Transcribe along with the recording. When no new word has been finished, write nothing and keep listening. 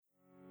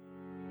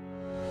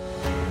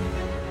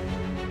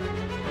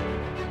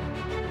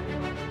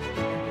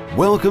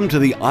Welcome to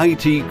the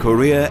IT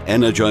Career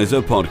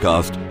Energizer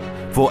podcast.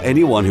 For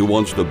anyone who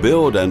wants to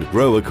build and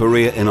grow a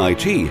career in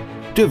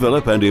IT,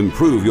 develop and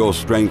improve your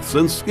strengths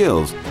and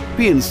skills,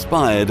 be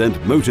inspired and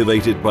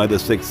motivated by the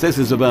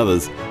successes of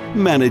others,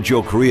 manage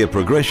your career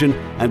progression,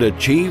 and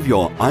achieve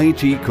your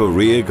IT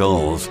career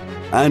goals.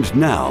 And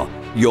now,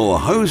 your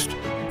host,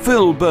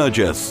 Phil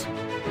Burgess.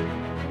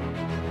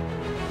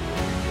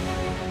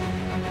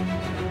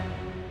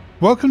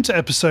 Welcome to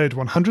episode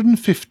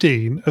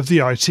 115 of the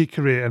IT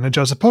Career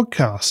Energizer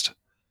podcast.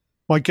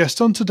 My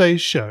guest on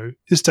today's show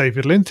is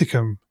David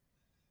Linthicum.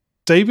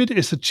 David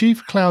is the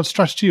Chief Cloud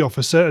Strategy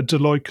Officer at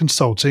Deloitte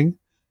Consulting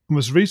and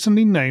was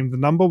recently named the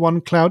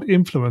 #1 cloud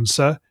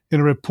influencer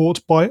in a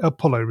report by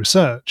Apollo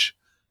Research.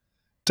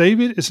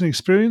 David is an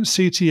experienced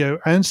CTO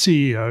and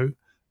CEO,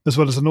 as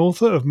well as an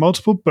author of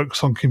multiple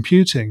books on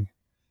computing.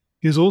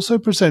 He has also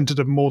presented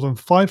at more than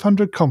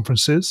 500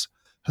 conferences,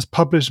 has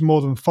published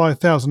more than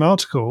 5,000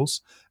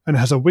 articles, and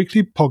has a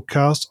weekly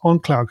podcast on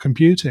cloud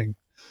computing.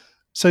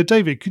 So,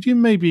 David, could you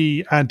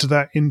maybe add to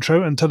that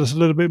intro and tell us a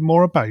little bit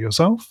more about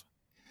yourself?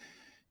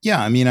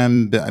 Yeah,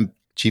 I'm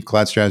Chief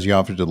Cloud Strategy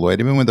Officer at Deloitte.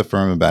 I've been with the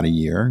firm about a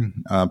year.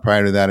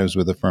 Prior to that, I was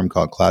with a firm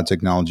called Cloud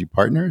Technology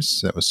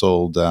Partners that was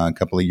sold a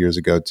couple of years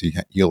ago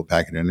to Hewlett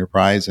Packard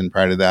Enterprise. And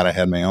prior to that, I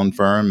had my own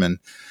firm. And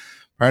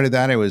prior to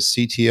that, I was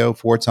CTO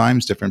 4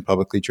 times, different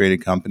publicly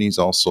traded companies,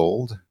 all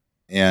sold.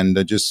 And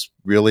just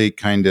really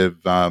kind of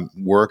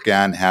work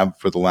and have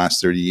for the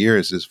last 30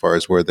 years as far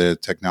as where the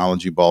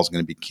technology ball is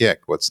going to be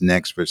kicked, what's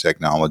next for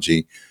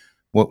technology,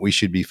 what we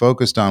should be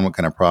focused on, what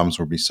kind of problems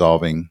we'll be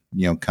solving,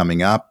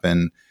 coming up,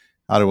 and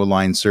how to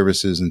align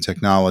services and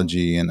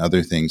technology and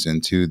other things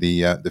into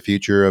the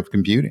future of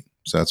computing.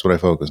 So that's what I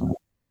focus on.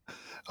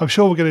 I'm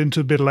sure we'll get into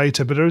a bit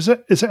later, but is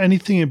there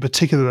anything in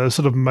particular that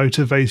sort of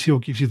motivates you or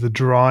gives you the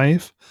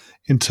drive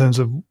in terms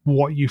of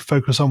what you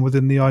focus on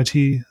within the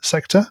IT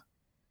sector?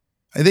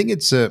 I think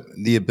it's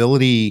the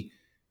ability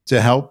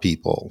to help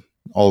people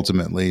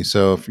ultimately.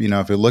 So if you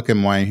look at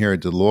why I'm here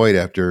at Deloitte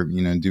after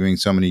doing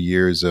so many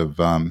years of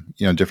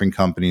different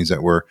companies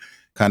that were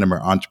kind of more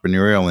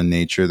entrepreneurial in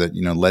nature that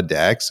led to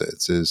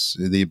exits, is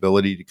the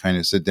ability to kind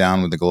of sit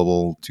down with the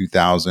Global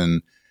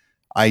 2000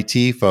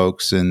 IT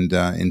folks and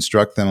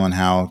instruct them on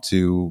how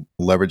to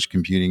leverage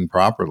computing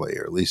properly,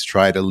 or at least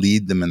try to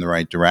lead them in the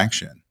right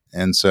direction.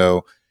 And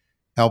so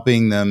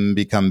helping them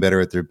become better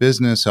at their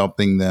business,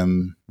 helping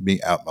them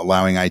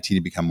allowing IT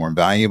to become more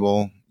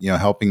valuable,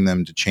 helping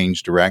them to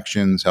change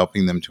directions,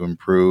 helping them to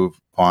improve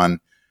upon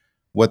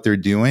what they're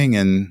doing,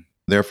 and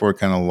therefore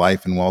kind of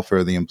life and welfare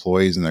of the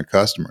employees and their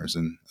customers.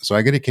 And so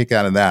I get a kick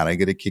out of that. I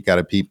get a kick out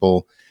of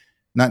people,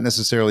 not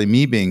necessarily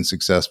me being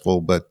successful,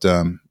 but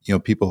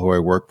people who I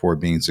work for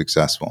being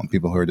successful, and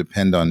people who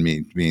depend on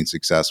me being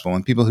successful,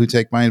 and people who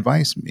take my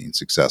advice being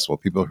successful,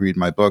 people who read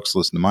my books,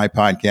 listen to my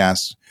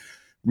podcasts,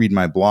 read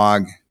my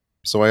blog.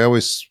 So I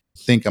always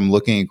think I'm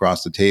looking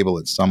across the table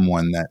at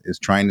someone that is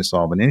trying to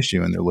solve an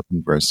issue and they're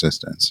looking for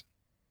assistance.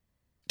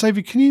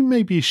 David, can you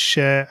maybe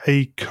share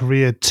a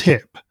career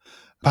tip,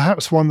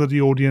 perhaps one that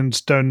the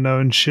audience don't know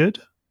and should?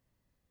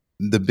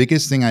 The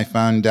biggest thing I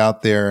found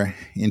out there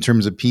in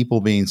terms of people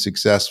being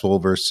successful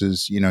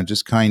versus,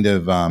 just kind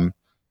of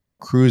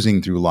cruising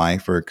through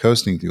life or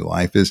coasting through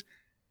life is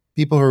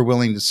people who are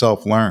willing to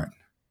self-learn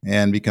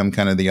and become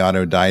kind of the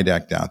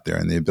autodidact out there,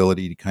 and the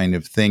ability to kind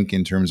of think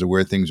in terms of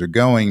where things are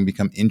going,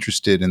 become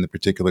interested in the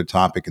particular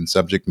topic and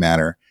subject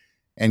matter,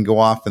 and go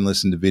off and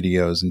listen to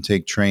videos and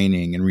take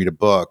training and read a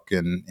book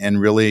and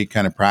really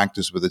kind of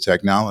practice with the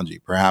technology.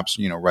 Perhaps,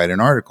 write an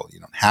article. You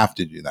don't have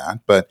to do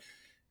that, but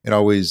it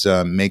always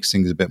makes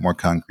things a bit more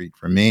concrete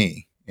for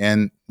me.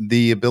 And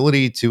the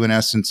ability to, in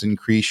essence,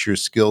 increase your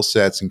skill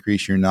sets,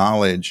 increase your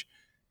knowledge,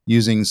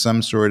 using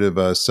some sort of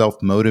a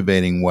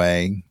self-motivating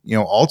way,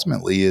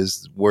 ultimately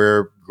is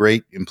where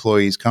great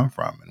employees come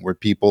from and where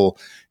people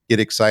get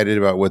excited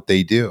about what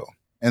they do.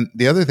 And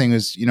the other thing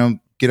is,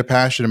 get a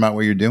passion about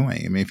what you're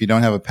doing. I mean, if you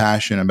don't have a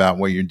passion about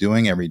what you're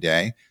doing every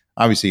day,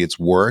 obviously it's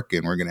work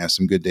and we're going to have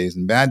some good days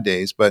and bad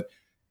days, but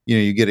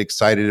you get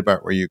excited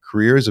about what your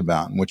career is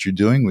about and what you're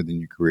doing within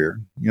your career.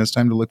 It's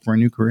time to look for a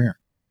new career.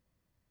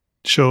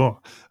 Sure.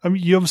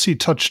 You obviously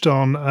touched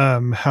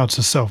on how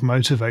to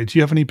self-motivate. Do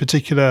you have any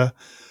particular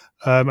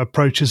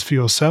approaches for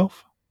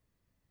yourself?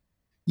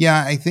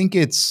 Yeah, I think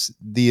it's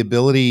the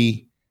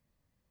ability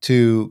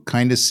to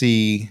kind of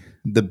see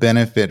the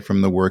benefit from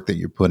the work that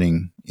you're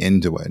putting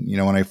into it.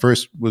 When I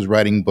first was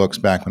writing books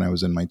back when I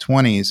was in my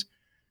 20s,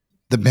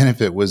 the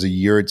benefit was a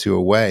year or two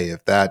away,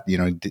 if that,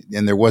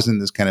 and there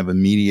wasn't this kind of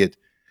immediate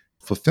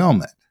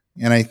fulfillment.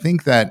 And I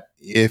think that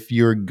if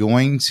you're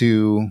going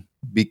to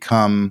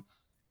become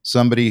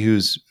somebody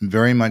who's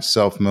very much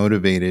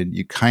self-motivated,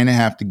 you kind of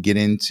have to get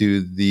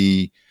into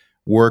the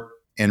work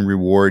and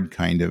reward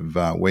kind of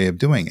way of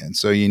doing it.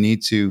 So you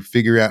need to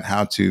figure out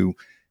how to,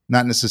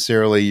 not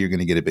necessarily you're going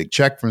to get a big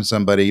check from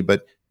somebody,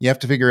 but you have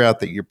to figure out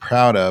that you're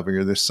proud of,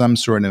 or there's some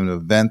sort of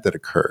event that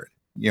occurred,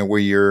 where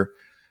you're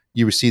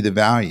you see the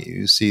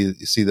value, you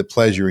see the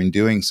pleasure in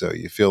doing so.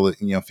 You feel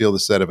that, feel the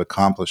set of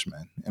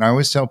accomplishment. And I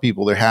always tell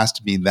people there has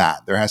to be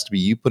that. There has to be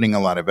you putting a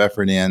lot of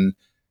effort in,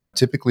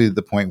 typically to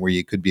the point where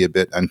you could be a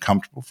bit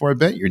uncomfortable for a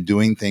bit. You're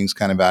doing things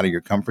kind of out of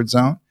your comfort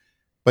zone,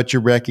 but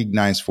you're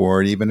recognized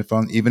for it, even if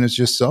it's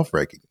just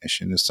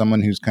self-recognition, as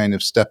someone who's kind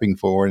of stepping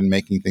forward and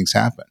making things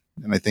happen.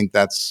 And I think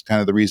that's kind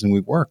of the reason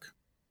we work.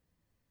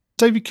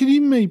 David, can you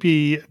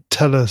maybe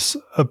tell us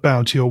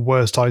about your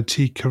worst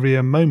IT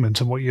career moment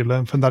and what you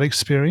learned from that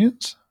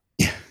experience?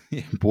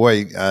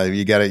 Boy,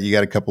 you got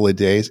a couple of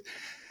days.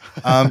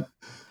 The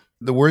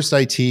worst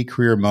IT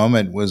career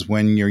moment was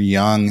when you're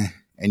young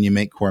and you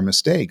make core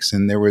mistakes.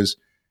 And there was,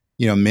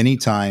 many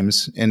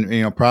times,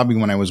 and probably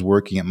when I was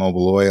working at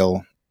Mobil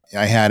Oil,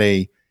 I had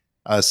a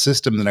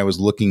system that I was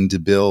looking to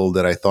build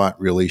that I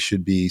thought really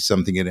should be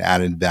something that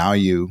added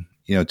value,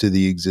 to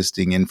the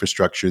existing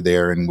infrastructure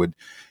there and would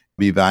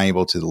be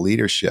valuable to the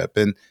leadership.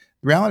 And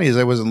the reality is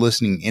I wasn't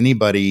listening to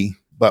anybody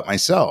but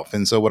myself.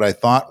 And so what I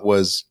thought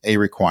was a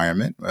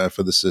requirement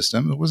for the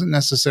system, it wasn't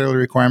necessarily a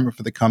requirement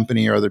for the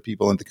company or other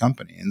people in the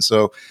company. And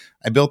so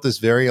I built this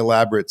very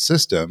elaborate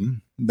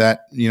system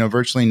that,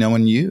 virtually no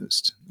one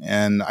used.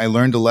 And I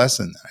learned a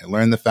lesson. I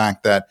learned the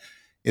fact that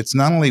it's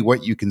not only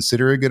what you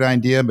consider a good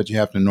idea, but you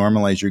have to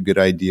normalize your good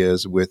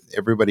ideas with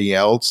everybody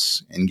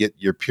else and get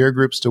your peer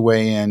groups to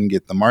weigh in,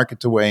 get the market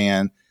to weigh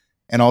in,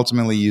 and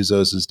ultimately use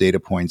those as data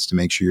points to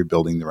make sure you're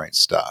building the right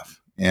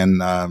stuff.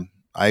 And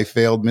I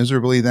failed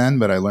miserably then,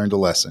 but I learned a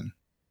lesson.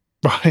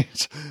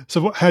 Right.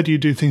 So how do you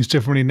do things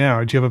differently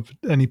now? Do you have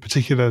any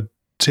particular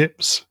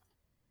tips?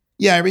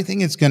 Yeah,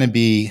 everything is going to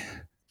be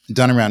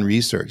done around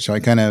research. So I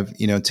kind of,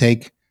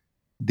 take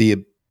the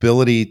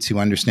ability to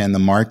understand the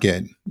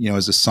market,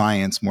 as a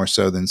science more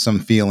so than some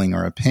feeling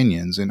or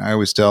opinions. And I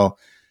always tell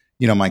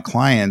my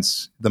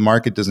clients, the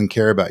market doesn't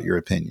care about your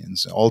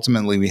opinions.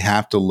 Ultimately, we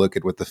have to look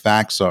at what the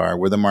facts are,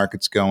 where the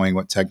market's going,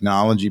 what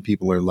technology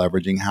people are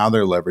leveraging, how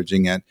they're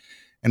leveraging it,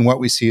 and what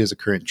we see as the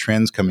current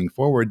trends coming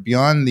forward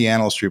beyond the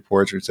analyst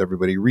reports, which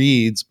everybody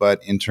reads,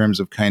 but in terms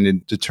of kind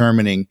of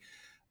determining,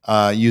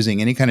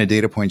 using any kind of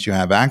data points you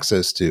have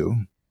access to,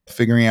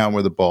 figuring out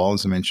where the ball,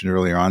 as I mentioned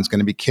earlier on, is going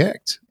to be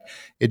kicked.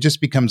 It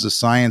just becomes a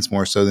science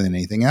more so than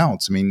anything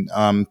else. I mean,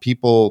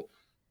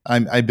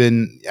 I've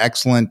been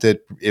excellent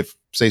at,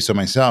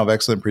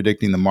 excellent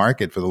predicting the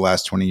market for the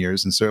last 20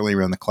 years, and certainly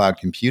around the cloud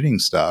computing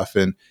stuff.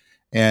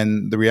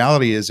 And the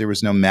reality is there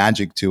was no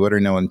magic to it or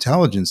no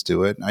intelligence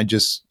to it. I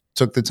just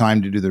took the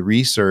time to do the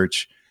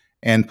research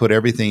and put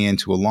everything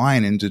into a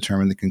line and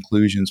determine the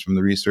conclusions from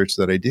the research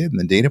that I did and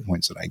the data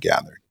points that I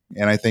gathered.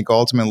 And I think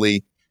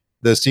ultimately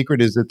the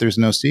secret is that there's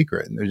no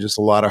secret. There's just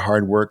a lot of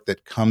hard work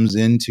that comes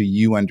into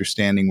you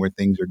understanding where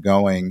things are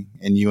going,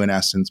 and you, in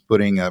essence,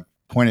 putting a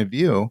point of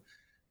view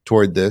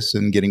toward this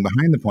and getting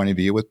behind the point of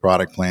view with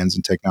product plans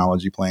and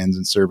technology plans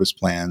and service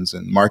plans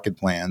and market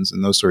plans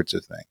and those sorts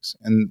of things.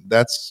 And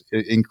that's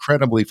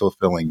incredibly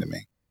fulfilling to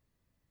me.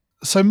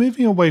 So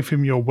moving away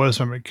from your worst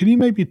moment, can you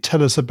maybe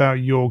tell us about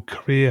your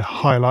career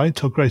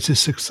highlight or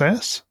greatest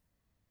success?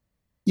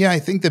 Yeah, I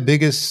think the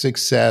biggest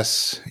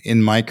success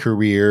in my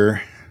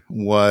career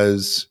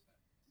was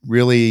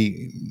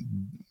really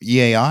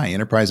EAI,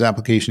 Enterprise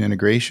Application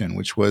Integration,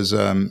 which was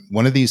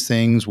one of these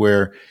things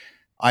where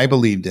I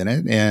believed in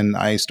it, and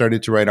I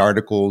started to write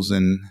articles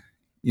and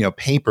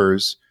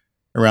papers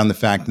around the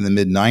fact in the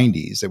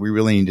mid-90s that we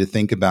really need to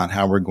think about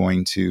how we're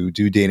going to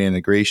do data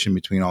integration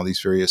between all these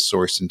various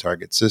source and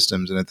target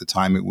systems. And at the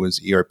time, it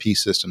was ERP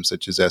systems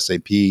such as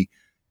SAP,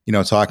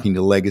 talking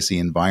to legacy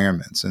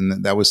environments.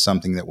 And that was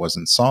something that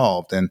wasn't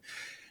solved. And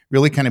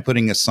really kind of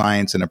putting a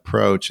science and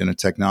approach and a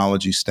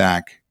technology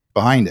stack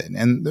behind it.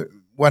 And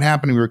what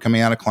happened, we were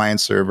coming out of client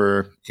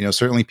server,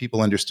 certainly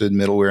people understood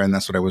middleware, and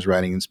that's what I was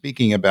writing and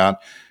speaking about.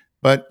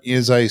 But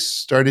as I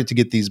started to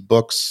get these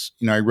books,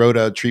 I wrote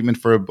a treatment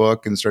for a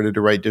book and started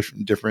to write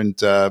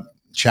different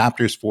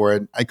chapters for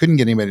it. I couldn't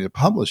get anybody to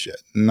publish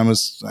it. And I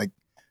was like,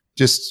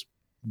 just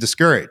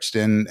discouraged.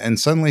 And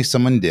suddenly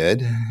someone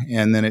did.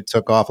 And then it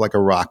took off like a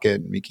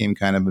rocket and became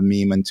kind of a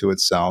meme unto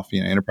itself.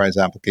 Enterprise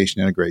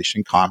application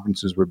integration,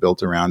 conferences were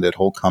built around it.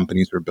 Whole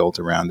companies were built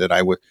around it.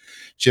 I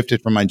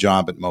shifted from my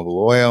job at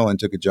Mobil Oil and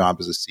took a job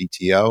as a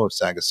CTO of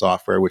Saga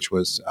Software, which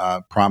was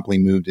promptly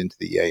moved into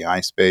the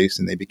AI space.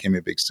 And they became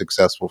a big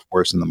successful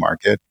force in the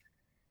market.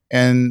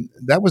 And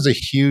that was a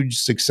huge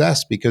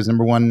success because,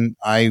 number one,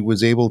 I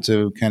was able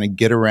to kind of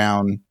get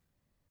around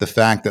the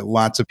fact that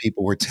lots of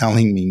people were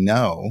telling me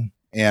no.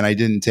 And I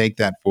didn't take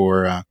that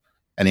for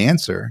an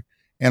answer.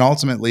 And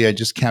ultimately, I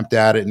just kept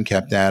at it and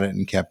kept at it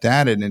and kept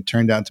at it. And it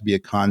turned out to be a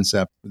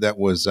concept that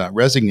was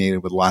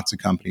resonated with lots of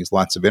companies,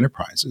 lots of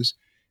enterprises.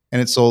 And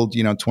it sold,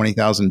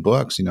 20,000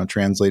 books,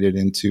 translated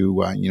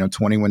into,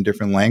 21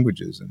 different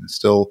languages. And it's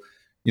still,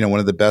 one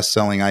of the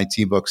best-selling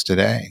IT books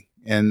today.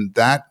 And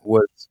that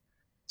was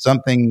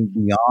something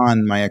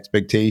beyond my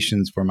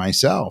expectations for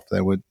myself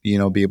that would,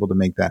 be able to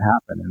make that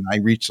happen. And I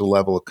reached a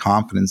level of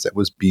confidence that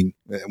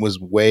was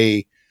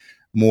way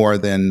more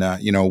than,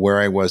 where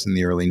I was in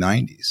the early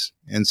 90s.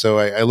 And so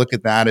I look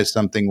at that as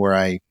something where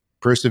I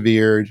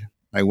persevered,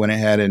 I went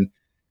ahead and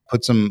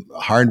put some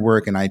hard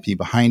work and IP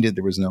behind it.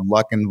 There was no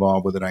luck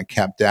involved with it. I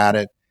kept at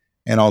it,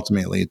 and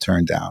ultimately it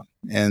turned out.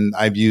 And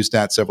I've used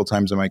that several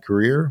times in my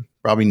career,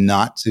 probably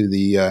not to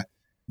the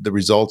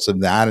results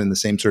of that and the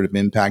same sort of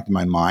impact in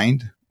my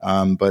mind.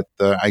 But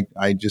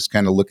I just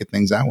kind of look at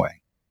things that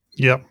way.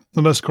 Yeah,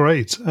 well, that's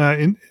great.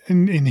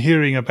 In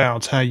hearing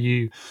about how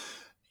you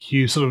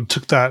sort of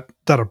took that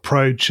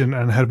approach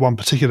and had one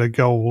particular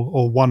goal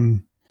or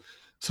one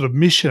sort of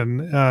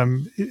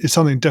mission, it's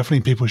something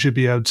definitely people should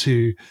be able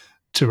to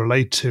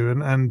relate to,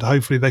 and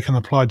hopefully they can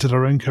apply to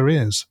their own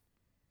careers.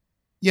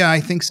 Yeah,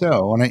 I think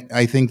so. And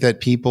I think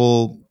that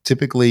people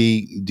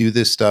typically do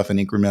this stuff in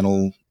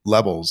incremental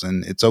levels,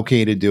 and it's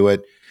okay to do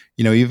it,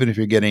 even if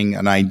you're getting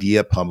an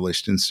idea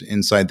published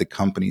inside the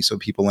company so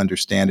people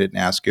understand it and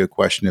ask you a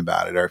question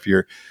about it, or if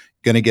you're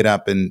going to get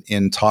up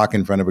and talk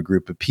in front of a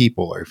group of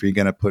people, or if you're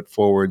going to put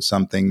forward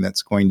something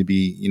that's going to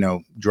be,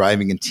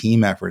 driving a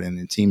team effort and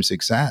a team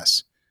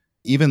success.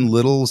 Even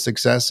little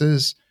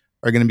successes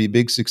are going to be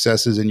big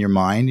successes in your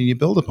mind, and you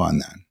build upon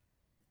that.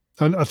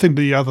 And I think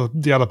the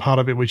other part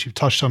of it, which you've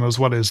touched on as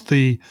well, is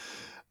the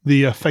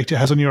effect it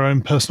has on your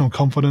own personal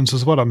confidence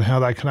as well, and how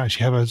that can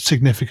actually have a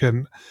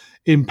significant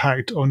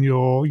impact on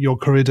your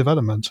career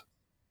development.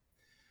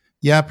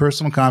 Yeah,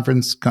 personal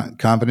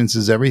confidence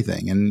is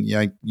everything. And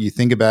you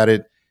think about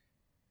it,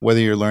 whether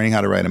you're learning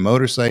how to ride a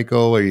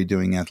motorcycle, or you're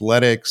doing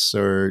athletics,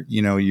 or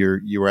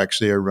you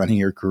actually are running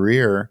your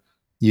career,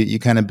 you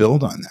kind of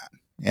build on that.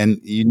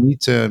 And you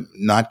need to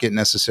not get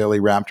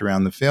necessarily wrapped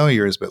around the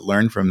failures, but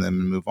learn from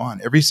them and move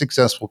on. Every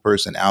successful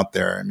person out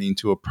there,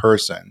 to a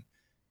person,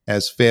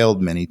 has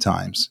failed many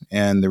times.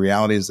 And the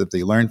reality is that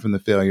they learn from the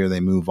failure, they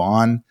move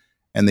on,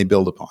 and they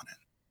build upon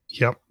it.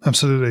 Yep,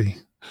 absolutely.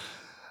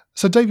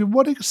 So, David,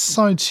 what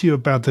excites you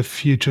about the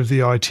future of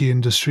the IT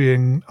industry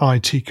and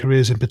IT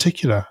careers in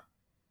particular?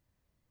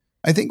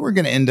 I think we're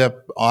going to end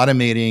up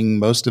automating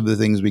most of the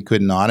things we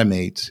couldn't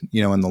automate,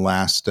 in the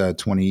last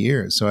 20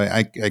 years. So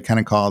I kind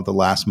of call it the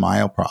last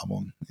mile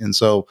problem. And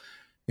so,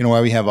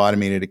 while we have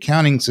automated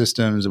accounting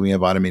systems and we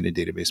have automated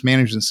database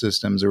management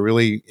systems, we're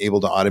really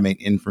able to automate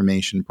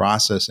information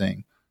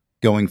processing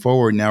going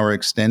forward. Now we're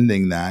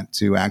extending that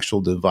to actual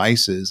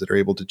devices that are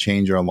able to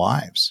change our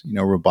lives,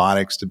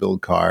 robotics to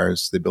build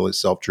cars, the ability of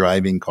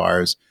self-driving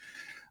cars,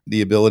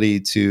 the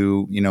ability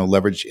to,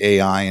 leverage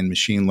AI and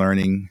machine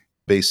learning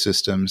based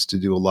systems to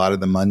do a lot of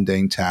the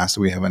mundane tasks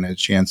that we haven't had a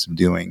chance of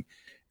doing.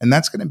 And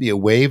that's going to be a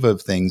wave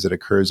of things that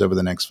occurs over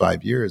the next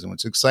 5 years. And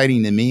what's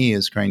exciting to me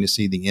is trying to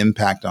see the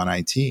impact on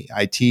IT.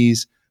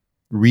 IT's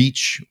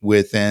reach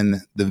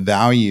within the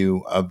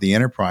value of the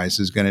enterprise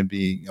is going to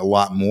be a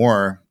lot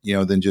more,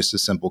 than just a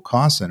simple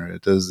cost center.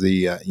 It does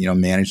the,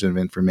 management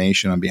of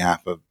information on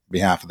behalf of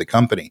the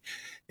company.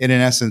 And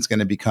in essence, going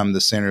to become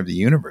the center of the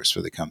universe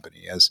for the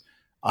company as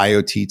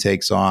IoT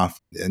takes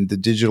off and the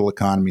digital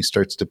economy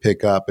starts to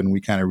pick up, and we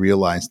kind of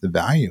realize the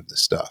value of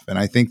this stuff. And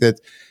I think that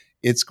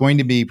it's going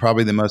to be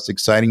probably the most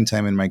exciting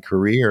time in my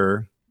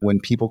career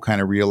when people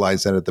kind of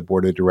realize that at the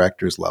board of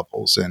directors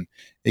levels, and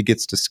it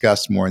gets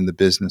discussed more in the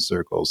business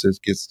circles. It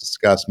gets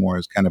discussed more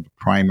as kind of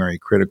a primary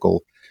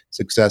critical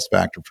success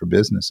factor for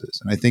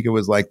businesses. And I think it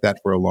was like that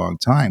for a long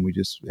time. We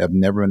just have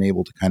never been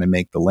able to kind of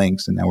make the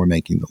links, and now we're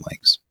making the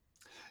links.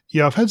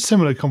 Yeah, I've had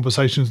similar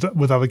conversations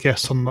with other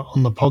guests on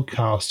the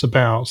podcast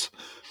about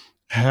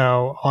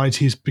how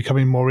IT is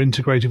becoming more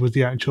integrated with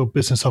the actual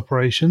business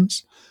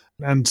operations.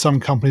 And some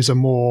companies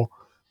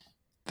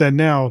they're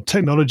now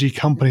technology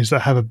companies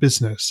that have a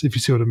business, if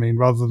you see what I mean,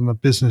 rather than a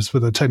business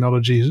with a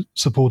technology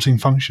supporting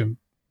function.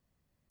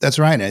 That's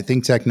right. I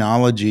think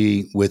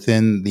technology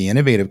within the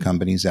innovative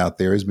companies out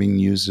there is being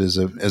used as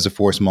a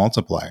force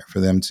multiplier for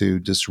them to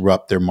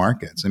disrupt their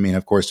markets.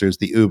 Of course, there's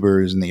the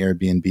Ubers and the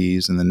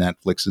Airbnbs and the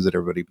Netflixes that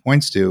everybody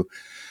points to,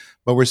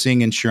 but we're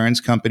seeing insurance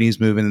companies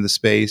move into the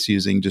space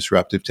using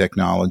disruptive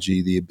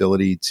technology, the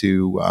ability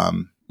to,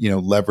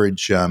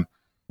 leverage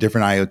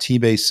different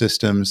IoT-based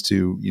systems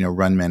to,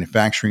 run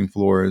manufacturing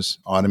floors,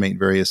 automate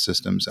various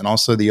systems, and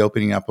also the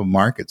opening up of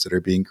markets that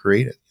are being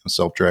created,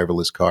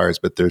 self-driverless cars,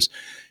 but there's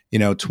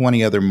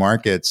 20 other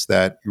markets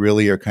that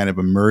really are kind of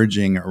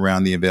emerging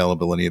around the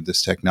availability of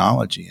this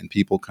technology, and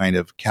people kind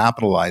of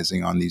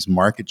capitalizing on these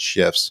market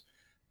shifts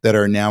that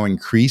are now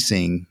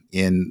increasing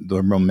in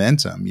the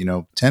momentum,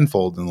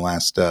 tenfold in the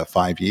last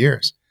 5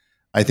 years.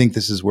 I think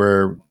this is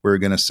where we're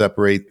going to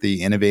separate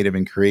the innovative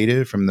and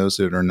creative from those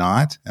that are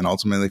not. And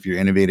ultimately, if you're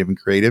innovative and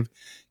creative,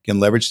 can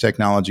leverage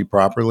technology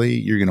properly,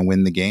 you're going to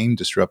win the game,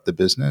 disrupt the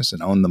business,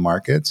 and own the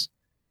markets.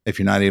 If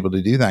you're not able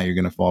to do that, you're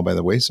going to fall by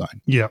the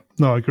wayside. Yeah,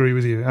 no, I agree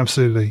with you.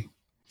 Absolutely.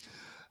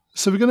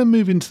 So we're going to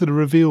move into the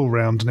reveal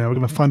round now. We're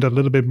going to find out a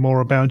little bit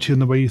more about you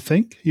and the way you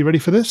think. You ready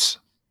for this?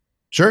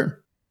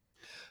 Sure.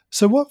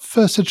 So what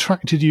first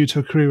attracted you to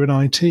a career in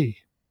IT?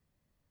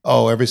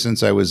 Oh, ever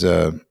since I was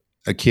a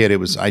kid,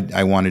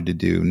 I wanted to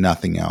do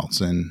nothing else.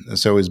 And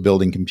so I was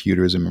building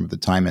computers. I remember the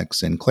Timex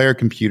Sinclair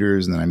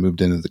computers, and then I moved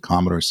into the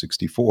Commodore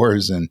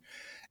 64s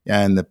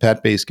and the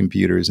PET-based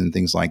computers and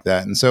things like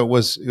that. And so it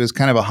was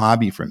kind of a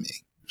hobby for me.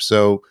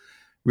 So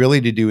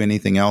really to do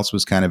anything else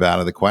was kind of out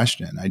of the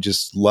question. I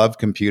just love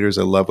computers.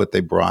 I love what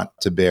they brought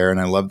to bear. And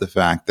I love the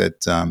fact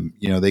that,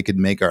 they could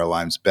make our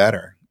lives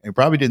better. I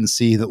probably didn't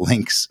see the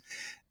links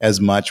as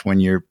much when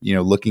you're,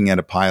 looking at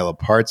a pile of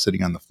parts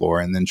sitting on the floor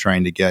and then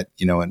trying to get,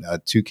 a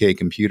 2K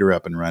computer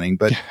up and running.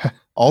 But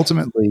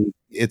ultimately,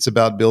 it's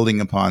about building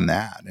upon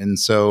that. And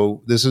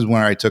so this is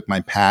where I took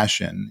my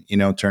passion,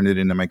 turned it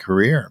into my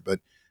career.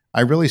 But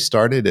I really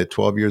started at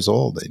 12 years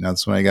old.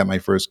 That's when I got my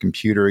first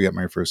computer, I got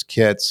my first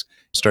kits,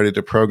 started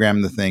to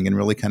program the thing and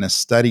really kind of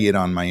study it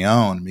on my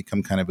own and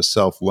become kind of a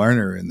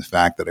self-learner in the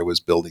fact that I was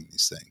building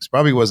these things.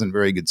 Probably wasn't a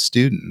very good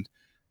student,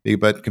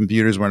 but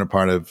computers weren't a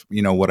part of,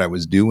 what I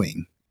was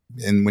doing.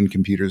 And when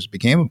computers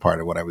became a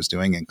part of what I was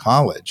doing in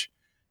college,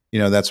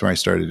 that's where I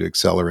started to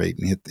accelerate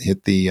and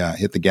hit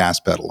the gas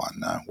pedal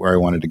on where I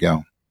wanted to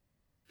go.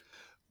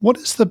 What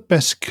is the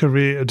best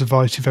career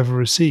advice you've ever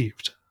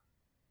received?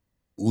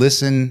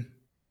 Listen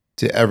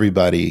to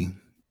everybody.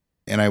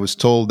 And I was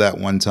told that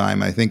one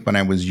time, I think when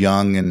I was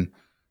young and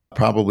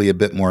probably a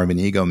bit more of an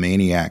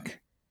egomaniac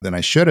than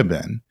I should have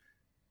been,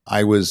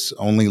 I was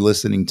only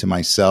listening to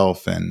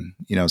myself and,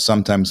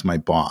 sometimes my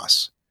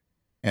boss.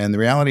 And the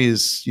reality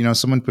is,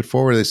 someone put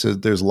forward, they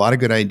said, there's a lot of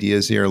good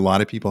ideas here. A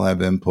lot of people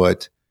have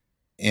input.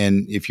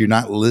 And if you're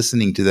not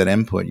listening to that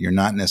input, you're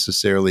not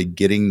necessarily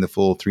getting the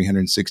full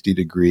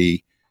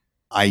 360-degree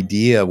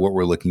idea of what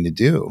we're looking to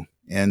do.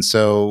 And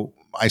so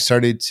I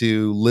started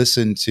to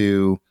listen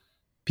to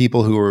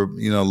people who were,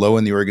 low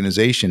in the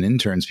organization,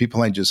 interns,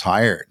 people I just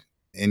hired,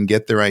 and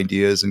get their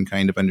ideas and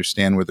kind of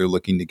understand where they're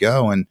looking to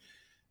go. And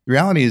the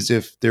reality is,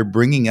 if they're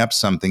bringing up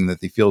something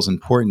that they feel is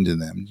important to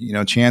them,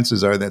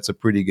 chances are that's a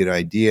pretty good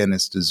idea and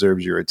it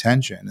deserves your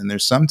attention. And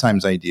there's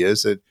sometimes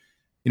ideas that,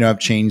 have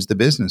changed the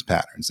business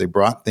patterns. They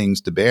brought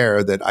things to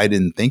bear that I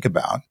didn't think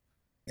about.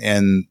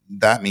 And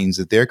that means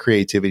that their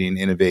creativity and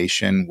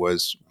innovation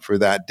was for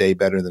that day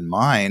better than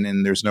mine.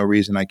 And there's no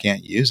reason I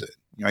can't use it.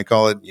 I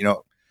call it,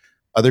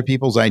 other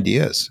people's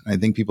ideas. I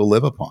think people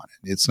live upon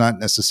it. It's not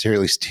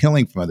necessarily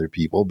stealing from other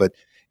people, but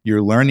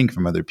you're learning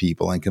from other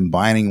people and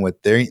combining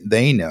what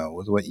they know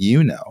with what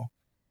you know,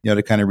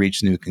 to kind of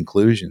reach new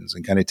conclusions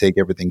and kind of take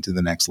everything to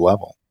the next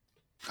level.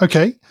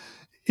 Okay.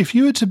 If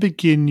you were to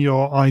begin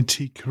your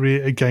IT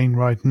career again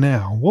right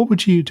now, what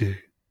would you do?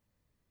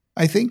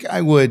 I think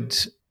I would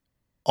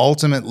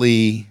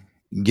ultimately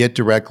get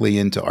directly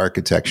into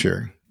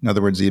architecture. In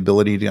other words, the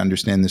ability to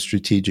understand the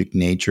strategic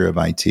nature of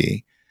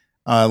IT.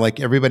 Like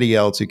everybody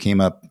else who came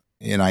up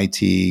in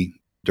IT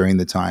during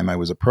the time I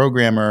was a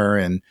programmer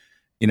and,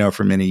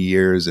 for many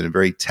years and a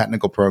very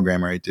technical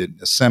programmer, I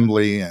did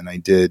assembly and I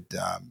did,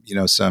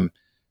 some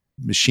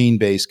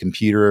machine-based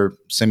computer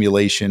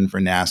simulation for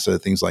NASA,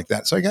 things like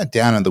that. So I got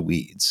down in the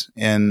weeds,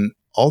 and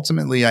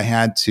ultimately I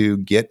had to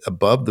get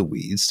above the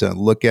weeds to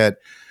look at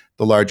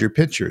the larger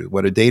picture,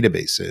 what a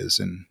database is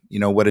and,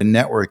 what a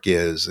network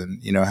is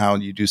and, how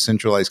you do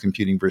centralized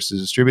computing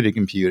versus distributed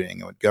computing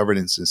and what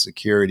governance and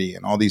security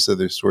and all these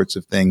other sorts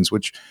of things,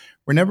 which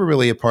were never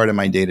really a part of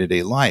my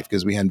day-to-day life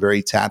because we had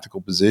very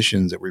tactical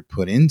positions that we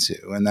put into.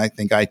 And I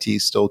think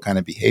IT still kind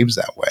of behaves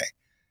that way.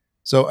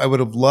 So I would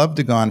have loved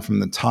to gone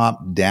from the top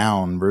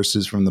down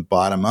versus from the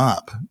bottom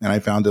up. And I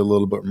found it a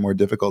little bit more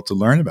difficult to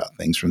learn about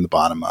things from the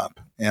bottom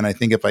up. And I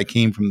think if I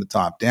came from the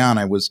top down,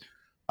 I was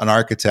an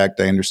architect.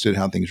 I understood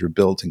how things were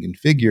built and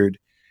configured.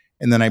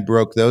 And then I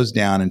broke those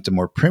down into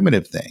more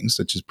primitive things,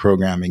 such as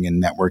programming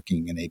and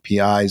networking and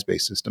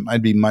APIs-based system.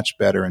 I'd be much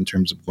better in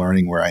terms of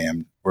learning where I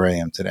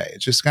am today.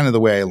 It's just kind of the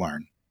way I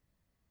learn.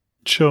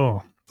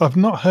 Sure. I've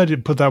not heard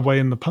it put that way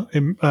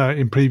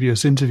in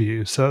previous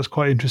interviews, so that's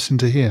quite interesting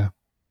to hear.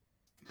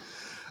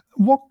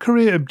 What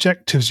career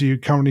objectives are you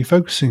currently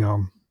focusing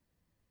on?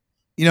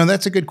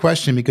 That's a good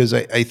question because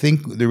I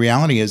think the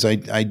reality is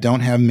I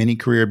don't have many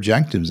career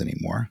objectives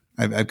anymore.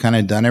 I've kind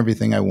of done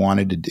everything I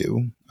wanted to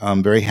do.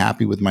 I'm very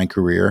happy with my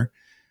career.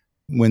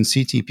 When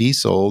CTP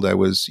sold, I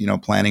was,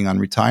 planning on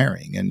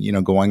retiring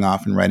and, going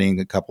off and writing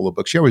a couple of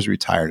books. You always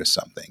retire to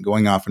something,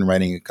 going off and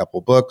writing a couple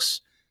of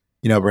books,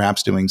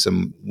 perhaps doing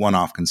some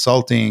one-off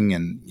consulting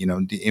and,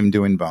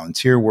 doing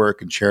volunteer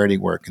work and charity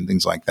work and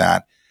things like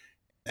that.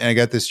 And I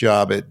got this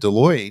job at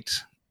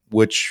Deloitte,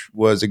 which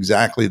was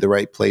exactly the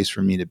right place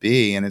for me to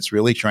be. And it's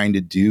really trying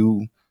to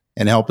do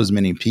and help as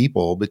many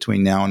people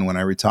between now and when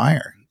I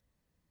retire.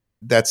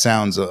 That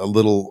sounds a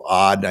little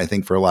odd, I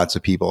think, for lots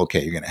of people.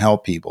 Okay, you're going to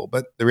help people.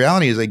 But the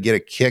reality is I get a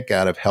kick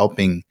out of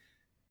helping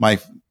my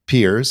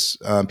peers,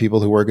 people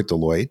who work at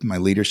Deloitte, my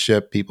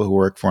leadership, people who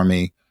work for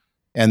me,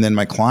 and then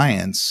my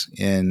clients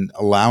in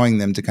allowing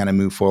them to kind of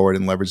move forward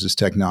and leverage this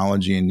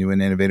technology in new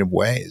and innovative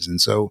ways. And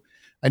so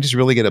I just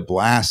really get a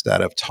blast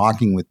out of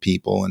talking with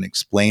people and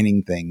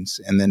explaining things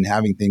and then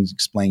having things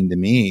explained to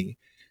me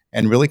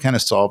and really kind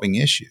of solving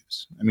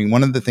issues. I mean,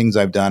 one of the things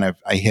I've done,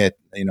 I hit,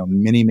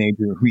 many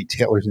major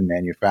retailers and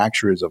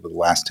manufacturers over the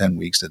last 10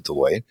 weeks at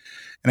Deloitte.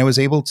 And I was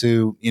able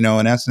to, in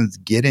essence,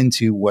 get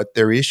into what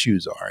their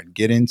issues are and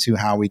get into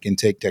how we can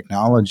take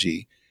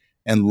technology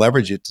and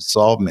leverage it to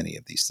solve many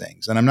of these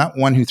things. And I'm not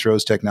one who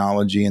throws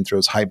technology and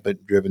throws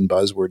hype-driven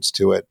buzzwords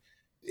to it.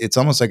 it's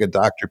almost like a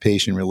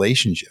doctor-patient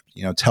relationship.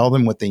 Tell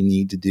them what they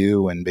need to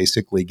do and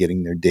basically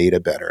getting their data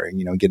better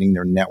and, getting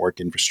their network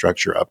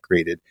infrastructure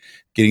upgraded,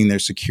 getting their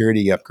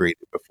security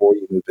upgraded before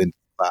you move into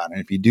the cloud.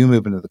 And if you do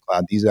move into the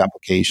cloud, these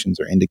applications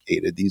are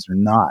indicated, these are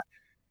not.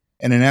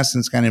 And in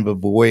essence, kind of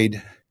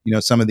avoid,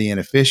 some of the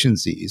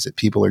inefficiencies that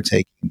people are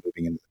taking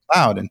moving into the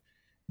cloud. And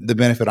the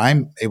benefit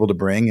I'm able to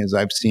bring is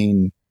I've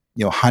seen,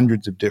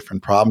 hundreds of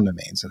different problem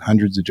domains and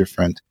hundreds of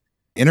different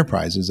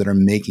enterprises that are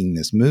making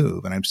this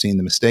move. And I've seen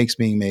the mistakes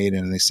being made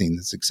and I've seen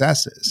the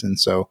successes. And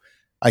so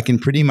I can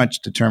pretty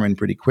much determine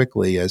pretty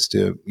quickly as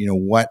to,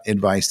 what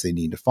advice they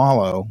need to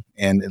follow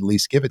and at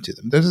least give it to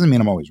them. That doesn't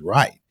mean I'm always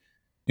right.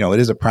 It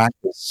is a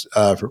practice,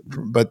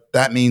 but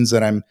that means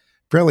that I'm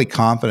fairly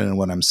confident in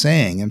what I'm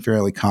saying. I'm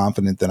fairly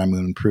confident that I'm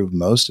going to improve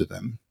most of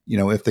them,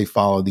 if they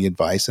follow the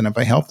advice and if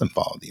I help them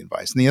follow the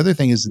advice. And the other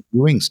thing is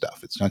doing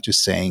stuff. It's not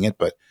just saying it,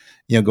 but,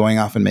 going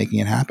off and making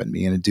it happen,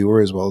 being a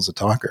doer as well as a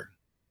talker.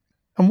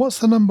 And what's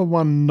the number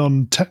one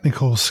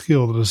non-technical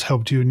skill that has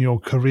helped you in your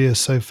career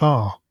so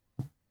far?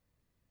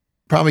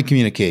 Probably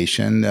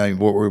communication,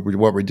 what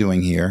we're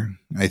doing here.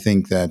 I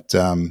think that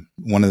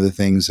one of the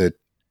things that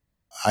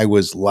I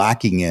was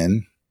lacking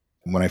in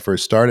when I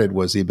first started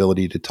was the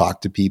ability to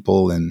talk to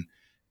people and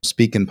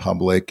speak in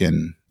public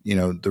and,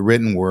 the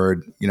written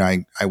word.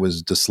 I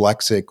was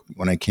dyslexic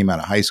when I came out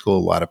of high school. A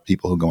lot of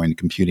people who go into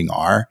computing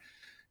are.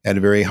 I had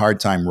a very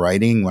hard time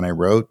writing when I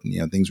wrote.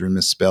 Things were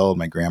misspelled.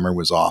 My grammar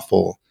was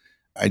awful.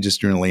 I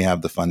just didn't really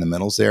have the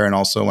fundamentals there. And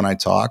also when I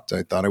talked,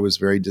 I thought it was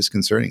very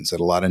disconcerting. Said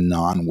a lot of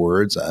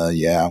non-words.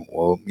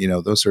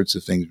 Those sorts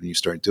of things when you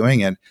start doing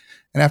it.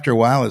 And after a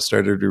while, it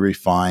started to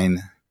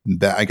refine.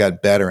 I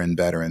got better and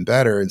better and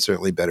better, and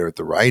certainly better at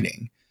the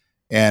writing.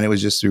 And it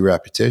was just through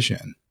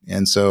repetition.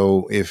 And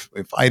so if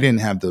I didn't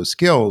have those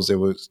skills, it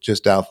was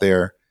just out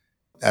there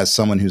as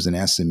someone who's an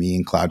SME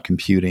in cloud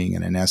computing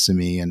and an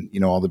SME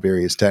and, all the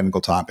various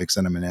technical topics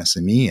that I'm an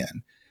SME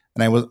in.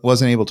 And I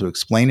wasn't able to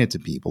explain it to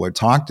people or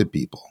talk to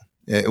people.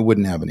 It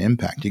wouldn't have an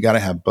impact. You got to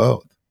have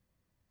both.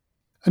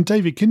 And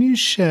David, can you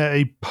share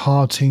a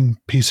parting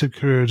piece of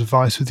career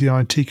advice with the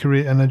IT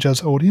Career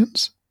Energizer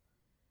audience?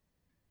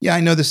 Yeah, I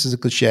know this is a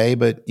cliche,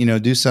 but,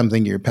 do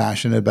something you're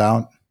passionate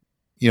about.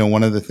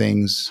 One of the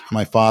things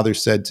my father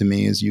said to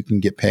me is you can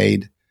get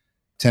paid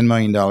 $10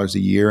 million a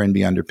year and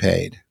be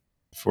underpaid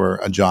for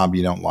a job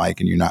you don't like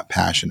and you're not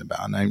passionate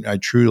about. And I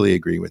truly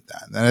agree with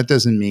that. And that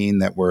doesn't mean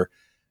that we're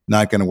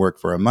not going to work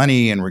for our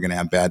money and we're going to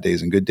have bad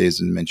days and good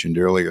days, as mentioned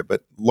earlier.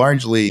 But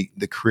largely,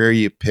 the career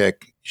you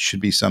pick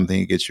should be something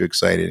that gets you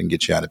excited and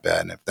gets you out of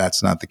bed. And if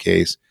that's not the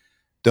case,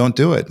 don't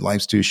do it.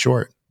 Life's too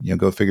short.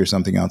 Go figure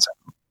something else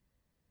out.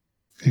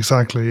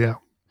 Exactly, yeah.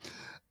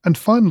 And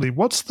finally,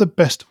 what's the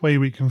best way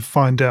we can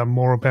find out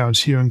more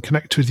about you and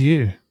connect with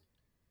you?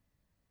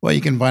 Well, you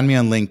can find me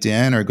on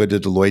LinkedIn or go to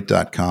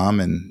Deloitte.com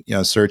and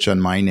search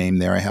on my name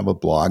there. I have a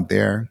blog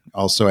there.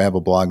 Also, I have a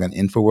blog on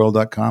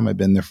Infoworld.com. I've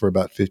been there for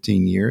about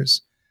 15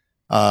 years.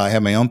 I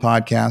have my own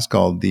podcast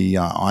called the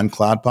On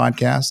Cloud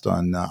Podcast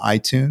on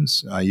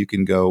iTunes. You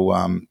can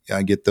go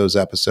get those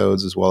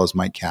episodes, as well as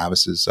Mike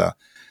Cavus is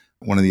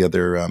one of the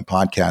other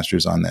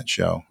podcasters on that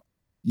show.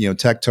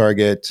 Tech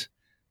Target.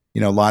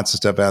 Lots of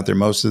stuff out there.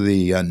 Most of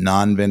the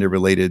non-vendor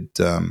related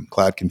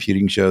cloud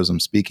computing shows I'm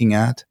speaking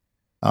at.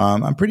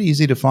 I'm pretty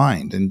easy to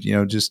find, and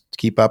just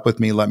keep up with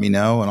me, let me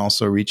know, and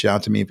also reach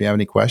out to me if you have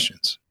any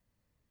questions.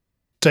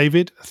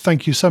 David,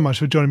 thank you so much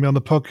for joining me on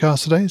the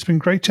podcast today. It's been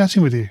great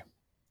chatting with you.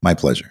 My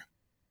pleasure.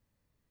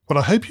 Well,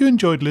 I hope you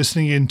enjoyed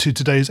listening in to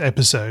today's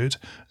episode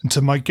and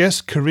to my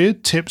guest's career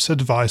tips,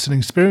 advice, and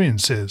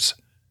experiences.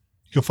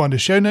 You'll find a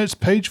show notes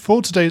page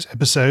for today's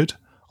episode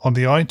on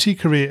the IT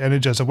Career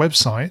Energizer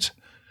website,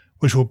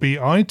 which will be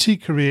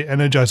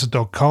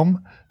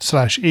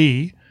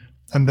itcareerenergizer.com/e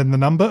and then the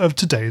number of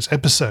today's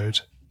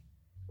episode.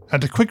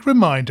 And a quick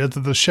reminder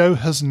that the show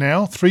has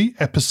now 3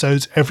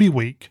 episodes every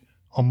week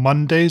on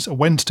Mondays,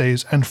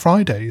 Wednesdays, and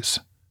Fridays.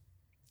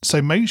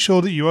 So make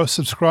sure that you are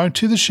subscribed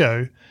to the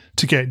show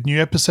to get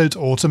new episodes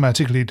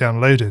automatically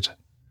downloaded.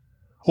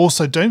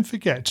 Also, don't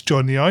forget to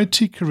join the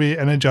IT Career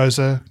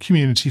Energizer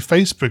community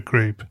Facebook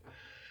group.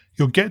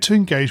 You'll get to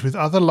engage with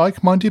other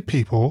like-minded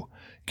people,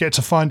 get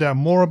to find out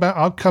more about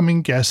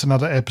upcoming guests and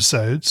other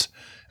episodes,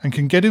 and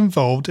can get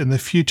involved in the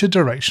future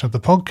direction of the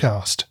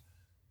podcast.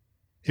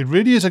 It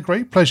really is a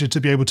great pleasure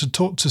to be able to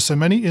talk to so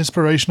many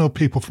inspirational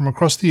people from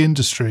across the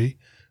industry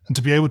and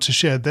to be able to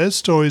share their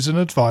stories and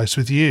advice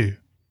with you.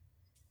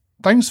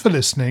 Thanks for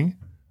listening,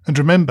 and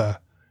remember,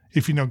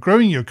 if you're not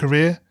growing your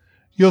career,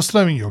 you're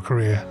slowing your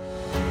career.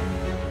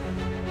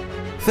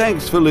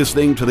 Thanks for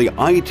listening to the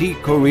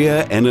IT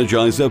Career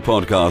Energizer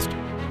podcast.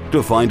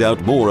 To find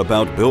out more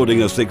about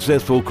building a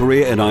successful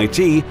career in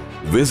IT,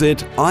 visit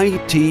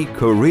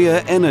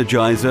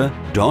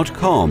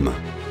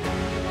itcareerenergizer.com.